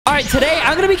All right, today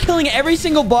I'm going to be killing every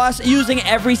single boss using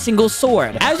every single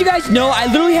sword. As you guys know, I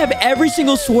literally have every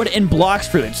single sword in Blox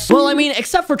fruits. Well, I mean,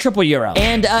 except for triple euro.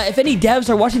 And if any devs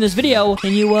are watching this video,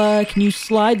 can you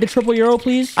slide the triple euro,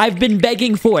 please? I've been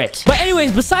begging for it. But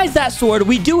anyways, besides that sword,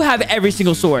 we do have every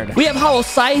single sword. We have Hollow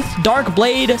Scythe, Dark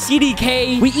Blade,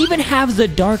 CDK. We even have the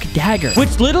Dark Dagger,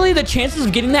 which literally the chances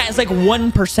of getting that is like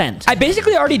 1%. I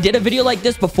basically already did a video like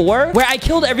this before where I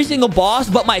killed every single boss,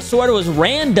 but my sword was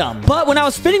random. But when I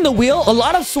was spinning the wheel, a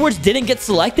lot of swords didn't get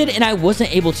selected and I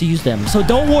wasn't able to use them. So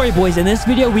don't worry, boys. In this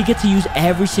video, we get to use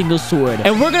every single sword.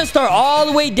 And we're going to start all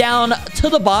the way down to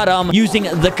the bottom using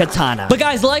the katana. But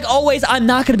guys, like always, I'm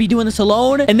not going to be doing this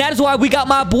alone. And that is why we got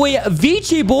my boy,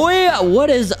 Vici boy. What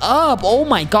is up? Oh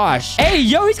my gosh. Hey,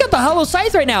 yo, he's got the Hollow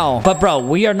Scythe right now. But bro,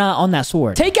 we are not on that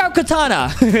sword. Take out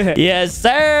katana. Yes,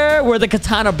 sir. We're the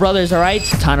katana brothers, all right?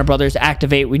 Katana brothers,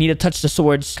 activate. We need to touch the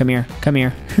swords. Come here. Come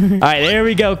here. All right, there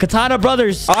we go. Katana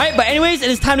brothers. All right, but anyways, it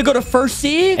is time to go to First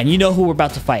Sea. And you know who we're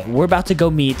about to fight. We're about to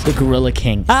go meet the Gorilla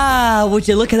King. Ah, would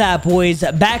you look at that, boys.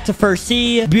 Back to First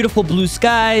Sea. Beautiful blue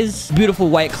skies, beautiful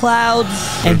white clouds,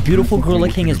 and beautiful Gorilla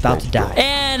King is about to die.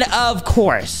 And of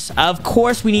course,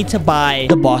 we need to buy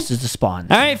the bosses to spawn.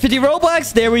 All right, 50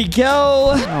 Robux. There we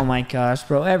go. Oh my gosh,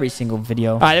 bro. Every single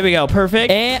video. All right, there we go.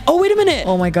 Perfect. And, oh, wait a minute.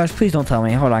 Oh my gosh, please don't tell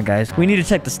me. Hold on, guys. We need to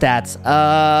check the stats.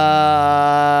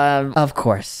 Of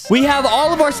course. We have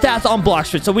all of our stats on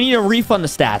Blox, so we need to refund the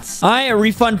stats. All right,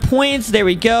 refund points. There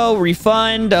we go.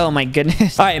 Refund. Oh my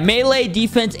goodness. All right, melee,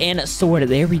 defense, and sword.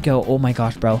 There we go. Oh my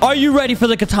gosh, bro. Are you ready for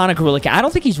the katana Gorilla King? I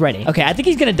don't think he's ready. Okay, I think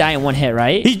he's gonna die in one hit,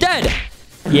 right? He's dead.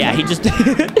 Yeah, he just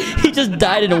he just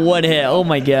died in one hit. Oh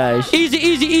my gosh. Easy,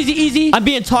 easy, easy, easy. I'm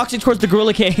being toxic towards the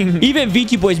Gorilla King. Even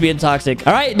Vici boy's being toxic.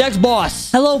 All right, next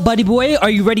boss. Hello, buddy boy.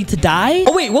 Are you ready to die?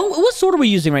 Oh wait, what sword are we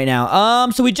using right now?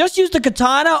 So we just used the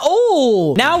katana.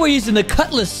 Oh, now we're using the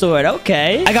cutlass sword.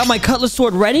 Okay, I got my cutlass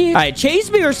sword ready. All right, chase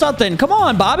me or something. Come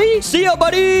on, Bobby. See ya,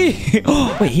 buddy.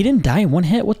 Wait, he didn't die in one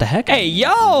hit. What the heck? Hey,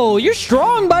 yo, you're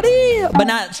strong, buddy, but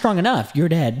not strong enough. You're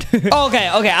dead. Okay.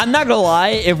 I'm not gonna lie.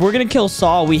 If we're gonna kill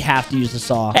Saw, we have to use the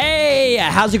saw. Hey,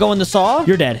 how's it going, the saw?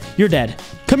 You're dead. You're dead.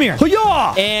 Come here.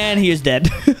 Hi-ya! And he is dead.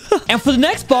 And for the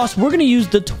next boss, we're gonna use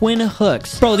the twin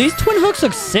hooks. Bro, these twin hooks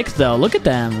look sick, though. Look at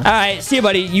them. All right, see you,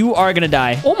 buddy. You are gonna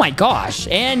die. Oh my gosh.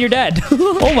 And you're dead.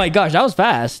 Oh my gosh, that was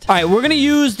fast. All right, we're gonna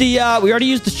use the, we already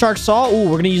used the shark saw. Oh,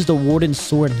 we're gonna use the warden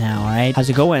sword now, all right? How's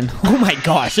it going? Oh my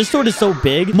gosh, this sword is so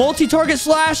big. Multi-target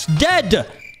slash dead.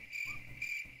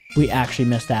 We actually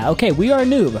missed that. Okay, we are a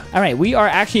noob. All right, we are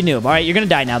actually a noob. All right, you're gonna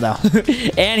die now, though.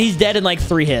 And he's dead in like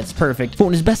 3 hits. Perfect.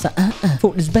 Foltyn is best.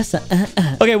 Foltyn is best.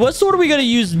 Okay, what sword are we gonna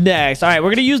use next? All right,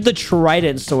 we're gonna use the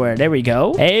trident sword. There we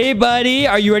go. Hey, buddy.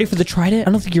 Are you ready for the trident?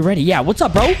 I don't think you're ready. Yeah, what's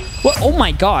up, bro? What? Oh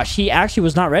my gosh, he actually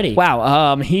was not ready.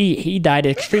 Wow, he died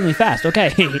extremely fast.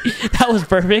 Okay, that was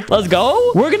perfect. Let's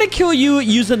go. We're gonna kill you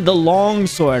using the long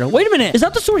sword. Wait a minute. Is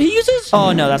that the sword he uses?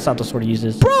 Oh, no, that's not the sword he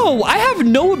uses. Bro, I have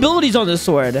no abilities on this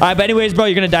sword. All right, but anyways, bro,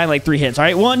 you're gonna die in like 3 hits. All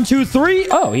right, 1, 2, 3.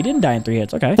 Oh, he didn't die in 3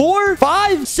 hits. Okay. 4,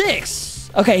 5, 6.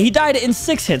 Okay, he died in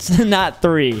 6 hits, not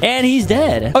 3. And he's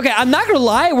dead. Okay, I'm not gonna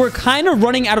lie. We're kind of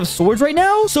running out of swords right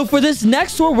now. So for this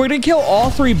next sword, we're gonna kill all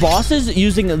 3 bosses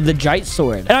using the Gite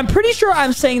sword. And I'm pretty sure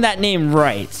I'm saying that name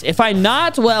right. If I'm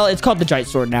not, well, it's called the Gite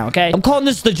sword now, okay? I'm calling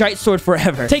this the Gite sword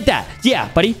forever. Take that. Yeah,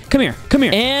 buddy. Come here. Come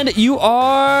here. And you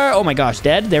are... Oh my gosh,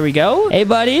 dead. There we go. Hey,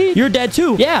 buddy. You're dead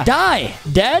too. Yeah. Die.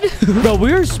 Dead? Bro,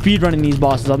 we're speedrunning these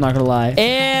bosses. I'm not gonna lie.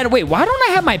 And wait, why don't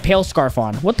I have my pale scarf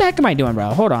on? What the heck am I doing,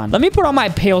 bro? Hold on. Let me put on my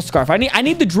pale scarf. I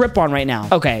need the drip on right now.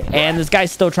 Okay, and this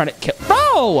guy's still trying to kill...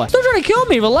 Bro! Still trying to kill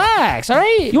me. Relax, all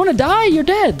right? You want to die? You're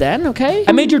dead then, okay?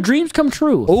 I made your dreams come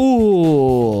true.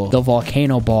 Ooh, the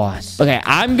volcano boss. Okay,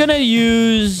 I'm gonna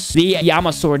use the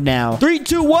Yama sword now. 3,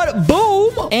 2, 1,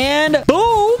 boom! And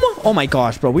boom! Oh my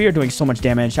gosh, bro. We are doing so much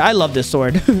damage. I love this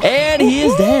sword. And he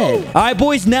is dead. All right,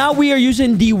 boys. Now we are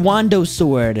using the Wando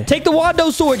sword. Take the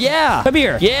Wando sword. Yeah. Come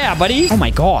here. Yeah, buddy. Oh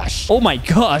my gosh. Oh my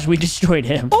gosh. We destroyed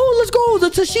him. Oh, let's go. The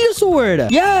Tashida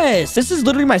sword. Yes. This is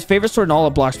literally my favorite sword in all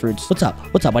of Blox fruits. What's up?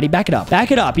 What's up, buddy? Back it up.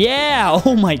 Back it up. Yeah.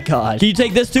 Oh my gosh. Can you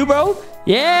take this too, bro?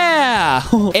 Yeah.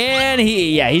 And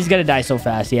he's gonna die so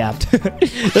fast. Yeah.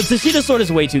 The Tashida sword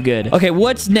is way too good. Okay,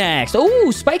 what's next?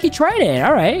 Oh, Spiky Trident.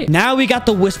 All right. Now we got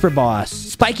the Whisper boss.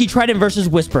 Spiky Trident versus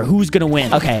Whisper. Who's gonna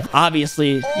win? Okay,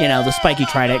 obviously, you know, the Spiky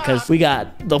Trident, because we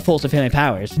got the Foltyn family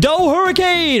powers. Do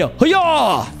Hurricane!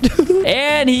 Hiya!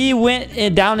 And he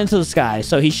went down into the sky,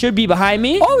 so he should be behind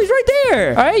me. Oh, he's right there.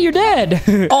 All right, you're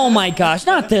dead. Oh my gosh,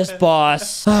 not this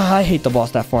boss. I hate the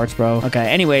boss that farts, bro. Okay,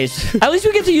 anyways, at least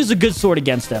we get to use a good sword sword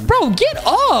against him. Bro, get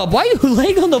up. Why are you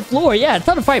laying on the floor? Yeah, it's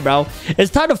time to fight, bro. It's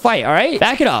time to fight, all right?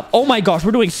 Back it up. Oh my gosh,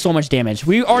 we're doing so much damage.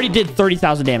 We already did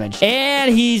 30,000 damage.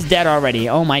 And he's dead already.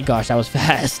 Oh my gosh, that was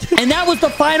fast. And that was the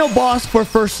final boss for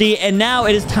first sea. And now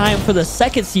it is time for the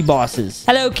second sea bosses.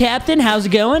 Hello, Captain. How's it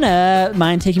going?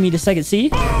 Mind taking me to second sea?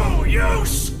 Oh, you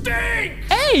stink!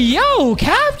 Hey, yo,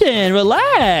 Captain,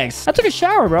 relax. I took a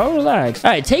shower, bro. Relax.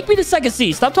 All right, take me to second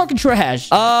sea. Stop talking trash.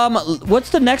 What's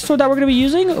the next sword that we're gonna be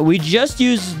using? We just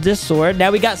used this sword.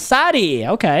 Now we got Sadi.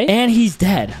 Okay, and he's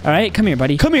dead. All right, come here,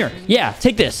 buddy. Come here. Yeah,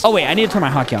 take this. Oh wait, I need to turn my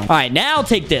hotkey on. All right, now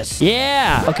take this.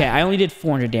 Yeah. Okay, I only did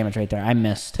 400 damage right there. I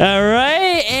missed. All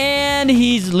right, and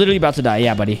he's literally about to die.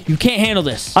 Yeah, buddy, you can't handle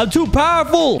this. I'm too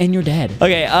powerful, and you're dead.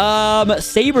 Okay,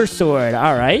 saber sword.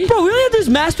 All right, bro. We only have this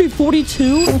mastery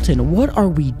 42. Foltyn, what are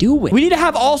we doing? We need to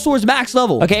have all swords max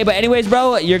level. Okay, but anyways,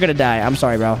 bro, you're gonna die. I'm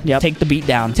sorry, bro. Yep. Take the beat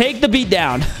down. Take the beat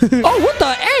down. Oh, what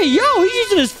the? Hey, yo, he's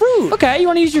using his fruit. Okay, you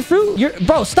want to use your fruit?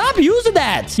 Bro, stop using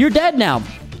that. You're dead now.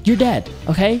 You're dead,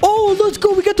 okay? Oh, let's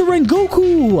go. We got the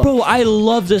Rengoku. Bro, I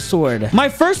love this sword. My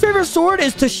first favorite sword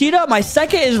is Toshida. My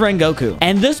second is Rengoku.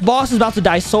 And this boss is about to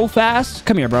die so fast.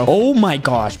 Come here, bro. Oh my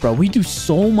gosh, bro. We do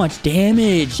so much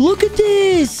damage. Look at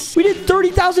this. We did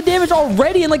 30,000 damage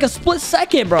already in like a split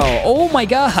second, bro. Oh my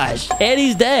gosh. And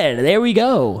he's dead. There we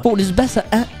go. Foltyn is best.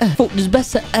 Foltyn is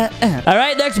best. All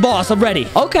right, next boss. I'm ready.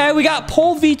 Okay, we got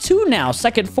Pole V2 now.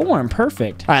 Second form.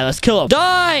 Perfect. All right, let's kill him.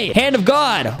 Die. Hand of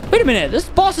God. Wait a minute. This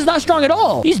boss is not strong at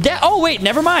all. He's dead. Oh, wait.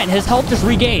 Never mind. His health just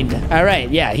regained. All right.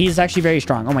 Yeah, he's actually very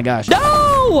strong. Oh, my gosh. No!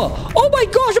 Oh, my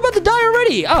gosh. I'm about to die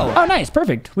already. Oh, nice.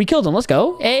 Perfect. We killed him. Let's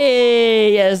go.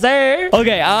 Hey, yes, sir.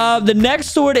 Okay, the next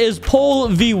sword is Pole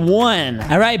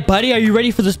V1. All right, buddy. Are you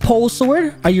ready for this pole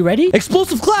sword? Are you ready?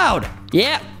 Explosive cloud.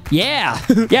 Yeah. Yeah.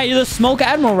 Yeah, you're the smoke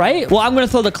admiral, right? Well, I'm going to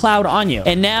throw the cloud on you.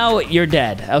 And now you're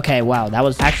dead. Okay, wow. That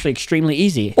was actually extremely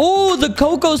easy. Oh, the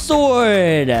Coco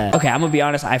sword. Okay, I'm going to be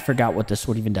honest. I forgot what this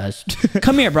sword even does.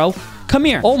 Come here, bro. Come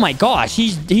here. Oh my gosh.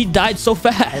 He died so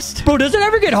fast. Bro, does it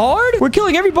ever get hard? We're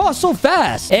killing every boss so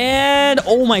fast. And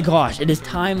oh my gosh. It is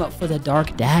time for the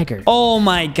Dark Dagger. Oh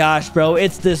my gosh, bro.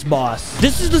 It's this boss.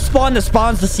 This is the spawn that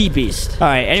spawns the sea beast. All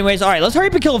right. Anyways, all right. Let's hurry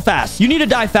up and kill him fast. You need to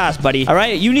die fast, buddy. All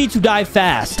right. You need to die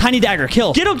fast. Tiny Dagger,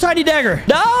 kill. Get him, Tiny Dagger.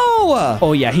 No!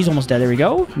 Oh, yeah, he's almost dead. There we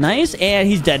go. Nice. And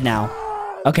he's dead now.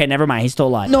 Okay, never mind. He's still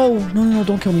alive. No,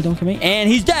 don't kill me. Don't kill me. And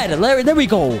he's dead. There we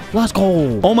go. Let's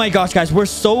go. Oh my gosh, guys. We're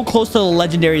so close to the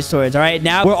legendary swords. All right,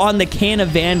 now we're on the Can of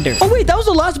Vander. Oh, wait. That was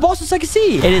the last boss of second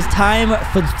sea. It is time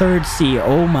for the third sea.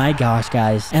 Oh my gosh,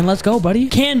 guys. And let's go, buddy.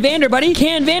 Can Vander, buddy.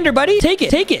 Can Vander, buddy. Take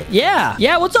it. Take it. Yeah.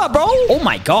 Yeah, what's up, bro? Oh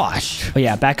my gosh. Oh,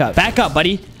 yeah. Back up. Back up,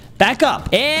 buddy. Back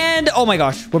up. And oh my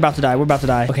gosh, we're about to die. We're about to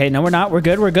die. Okay, no, we're not. We're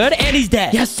good. We're good. And he's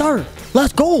dead. Yes, sir.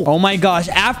 Let's go. Oh my gosh.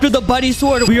 After the buddy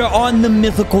sword, we are on the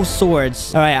mythical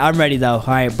swords. All right, I'm ready though. All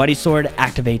right, buddy sword,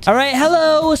 activate. All right,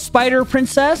 hello, spider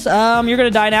princess. You're gonna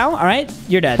die now. All right,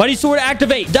 you're dead. Buddy sword,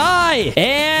 activate. Die.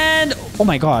 And oh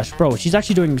my gosh, bro, she's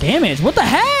actually doing damage. What the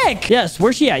heck? Yes,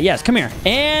 where's she at? Yes, come here.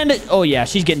 And oh yeah,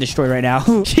 she's getting destroyed right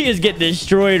now. She is getting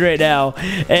destroyed right now.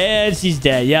 And she's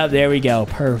dead. Yep, there we go.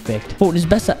 Perfect. Foltyn is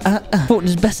best. Foltyn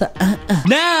is best.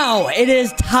 Now it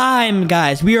is time,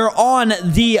 guys. We are on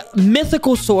the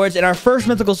mythical swords, and our first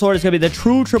mythical sword is gonna be the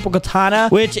true triple katana,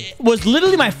 which was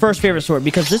literally my first favorite sword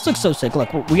because this looks so sick.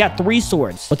 Look, we got 3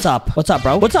 swords. What's up? What's up,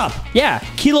 bro? What's up? Yeah,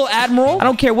 Kilo Admiral. I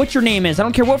don't care what your name is. I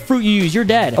don't care what fruit you use. You're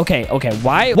dead. Okay.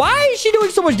 Why is she doing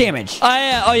so much damage?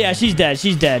 Oh yeah, she's dead.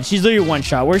 She's dead. She's literally one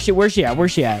shot. Where's she at?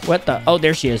 Where's she at? What the? Oh,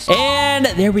 there she is. And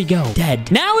there we go. Dead.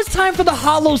 Now it's time for the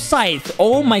hollow scythe.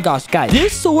 Oh my gosh, guys,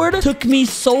 this sword took me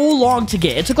so long to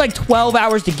get. It took like 12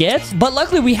 hours to get, but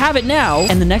luckily we have it now,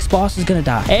 and the next boss is gonna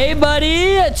die. Hey,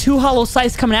 buddy, 2 hollow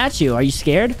scythes coming at you. Are you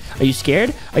scared? Are you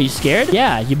scared? Are you scared?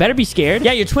 Yeah, you better be scared.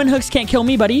 Yeah, your twin hooks can't kill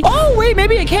me, buddy. Oh, wait,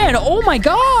 maybe it can. Oh my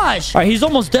gosh. All right, he's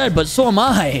almost dead, but so am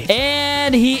I.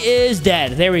 And he is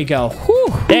dead. There we go. Whew.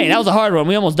 Dang, that was a hard one.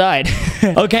 We almost died.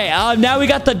 Okay, now we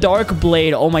got the Dark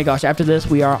Blade. Oh my gosh, after this,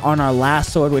 we are on our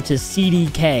last sword, which is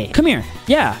CDK. Come here.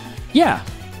 Yeah.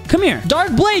 Come here.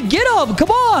 Dark Blade, get up.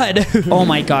 Come on. Oh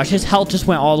my gosh, his health just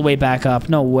went all the way back up.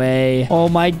 No way. Oh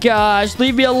my gosh,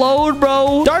 leave me alone,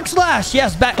 bro. Dark Slash.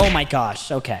 Yes, back. Oh my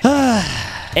gosh. Okay.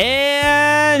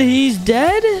 And he's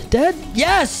dead.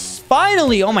 Yes.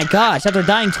 finally, oh my gosh, after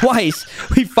dying twice,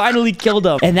 we finally killed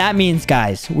him. And that means,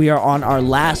 guys, we are on our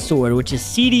last sword, which is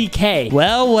CDK.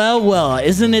 Well, well, well,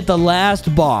 isn't it the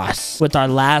last boss with our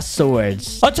last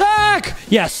swords? Attack!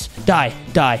 Yes, die,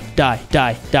 die, die,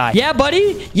 die, die. Yeah,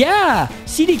 buddy, yeah,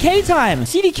 CDK time,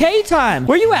 CDK time.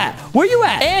 Where you at? Where you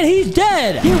at? And he's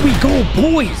dead. Here we go,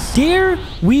 boys. Here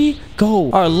we go.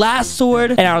 Our last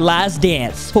sword and our last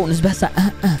dance. Foltyn is best.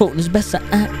 Foltyn is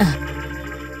best.